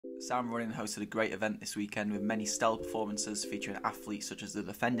Sam Running hosted a great event this weekend with many stellar performances featuring athletes such as the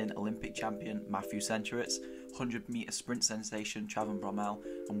defending Olympic champion Matthew Centrowitz, 100 metre sprint sensation Travan Bromell,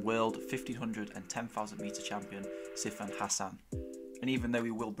 and world 1500 and 10,000 metre champion Sifan Hassan. And even though we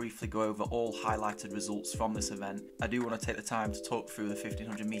will briefly go over all highlighted results from this event, I do want to take the time to talk through the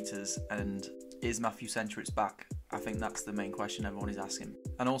 1500 metres and is Matthew Centrowitz back? I think that's the main question everyone is asking.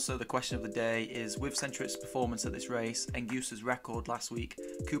 And also the question of the day is, with Centrowitz's performance at this race, Enguse's record last week,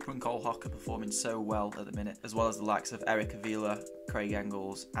 Cooper and Hocker performing so well at the minute, as well as the likes of Erik, Avila, Craig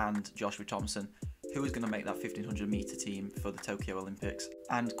Engels and Joshua Thompson, who is going to make that 1500 metre team for the Tokyo Olympics.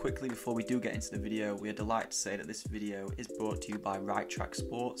 And quickly before we do get into the video, we are delighted to say that this video is brought to you by Right Track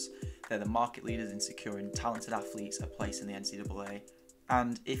Sports. They're the market leaders in securing talented athletes a place in the NCAA.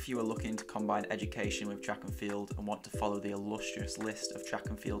 And if you are looking to combine education with track and field and want to follow the illustrious list of track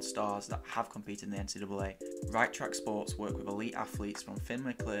and field stars that have competed in the NCAA, Right Track Sports work with elite athletes from Finn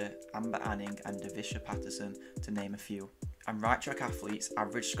McClear, Amber Anning and Davisha Patterson, to name a few. And Right Track athletes'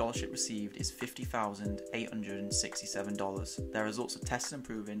 average scholarship received is $50,867. Their results are tested and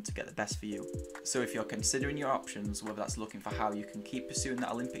proven to get the best for you. So if you're considering your options, whether that's looking for how you can keep pursuing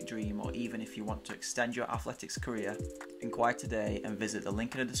that Olympic dream or even if you want to extend your athletics career, inquire today and visit the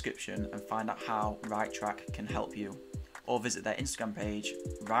link in the description and find out how Right Track can help you. Or visit their Instagram page,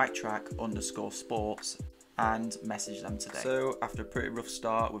 righttrack_sports, and message them today. So after a pretty rough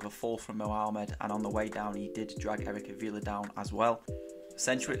start with a fall from Mohammed, and on the way down he did drag Erik Avila down as well,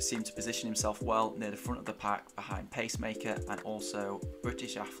 Centrowitz seemed to position himself well near the front of the pack behind pacemaker and also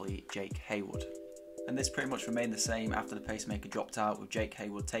British athlete Jake Haywood. And this pretty much remained the same after the pacemaker dropped out, with Jake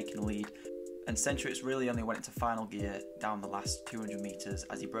Haywood taking the lead, and Centrowitz really only went into final gear down the last 200 metres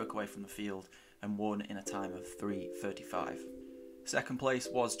as he broke away from the field and won in a time of 3:35. Second place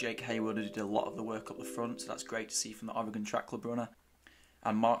was Jake Haywood, who did a lot of the work up the front, so that's great to see from the Oregon Track Club runner.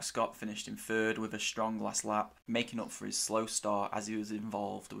 And Mark Scott finished in third with a strong last lap, making up for his slow start as he was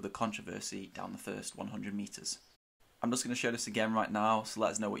involved with a controversy down the first 100 metres. I'm just going to show this again right now, so let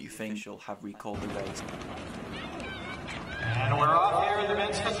us know what you think. You'll have recalled the race. And we're off here in the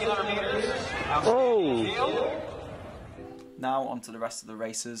men's 1500 meters. Oh! Now on to the rest of the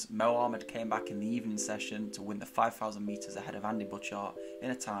races. Mohammed came back in the evening session to win the 5,000 metres ahead of Andy Butchart in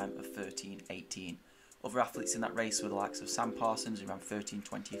a time of 13:18. Other athletes in that race were the likes of Sam Parsons, who ran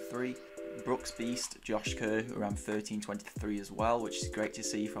 13:23, Brooks Beast, Josh Kerr, who ran 13:23 as well, which is great to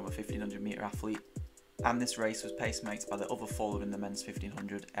see from a 1500 metre athlete. And this race was pacemated by the other faller in the men's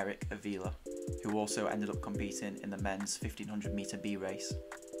 1500, Erik Avila, who also ended up competing in the men's 1500 metre B race.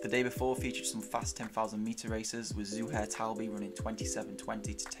 The day before featured some fast 10,000 metre races, with Zuhair Talbi running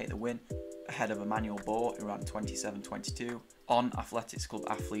 27:20 to take the win, ahead of Emmanuel Bohr, who ran 27:22, On Athletics Club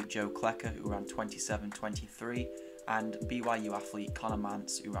athlete Joe Klecker, who ran 27:23, and BYU athlete Connor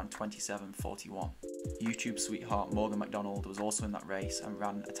Mance, who ran 27:41. YouTube sweetheart Morgan McDonald was also in that race and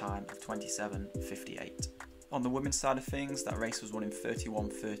ran a time of 27:58. On the women's side of things, that race was won in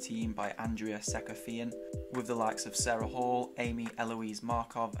 31:13 by Andrea Sekofian, with the likes of Sarah Hall, Amy Eloise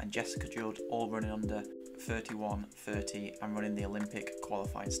Markov and Jessica Judd all running under 31:30 and running the Olympic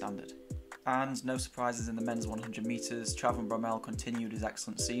qualifying standard. And no surprises in the men's 100 metres, Travan Bromell continued his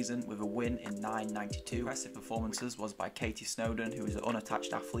excellent season with a win in 9:92. Impressive performances was by Katie Snowden, who is an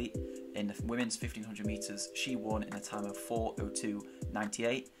unattached athlete. In the women's 1500 metres, she won in a time of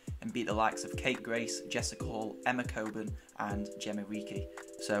 4:02.98 and beat the likes of Kate Grace, Jessica Hall, Emma Coburn and Gemma Reiki.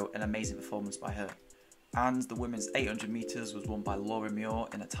 So an amazing performance by her. And the women's 800 metres was won by Laura Muir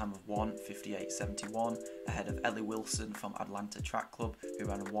in a time of 1:58.71, ahead of Ellie Wilson from Atlanta Track Club, who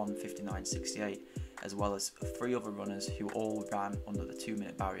ran 1:59.68, as well as three other runners who all ran under the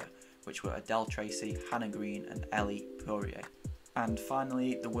 2-minute barrier, which were Adele Tracy, Hannah Green and Ellie Poirier. And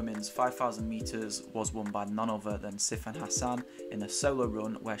finally, the women's 5,000 metres was won by none other than Sifan Hassan in a solo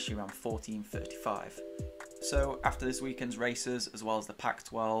run where she ran 14:35. So after this weekend's races, as well as the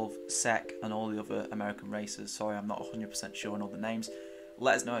Pac-12, SEC and all the other American races, sorry I'm not 100% sure on all the names,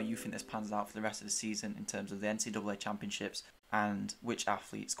 let us know how you think this pans out for the rest of the season in terms of the NCAA championships and which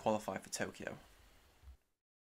athletes qualify for Tokyo.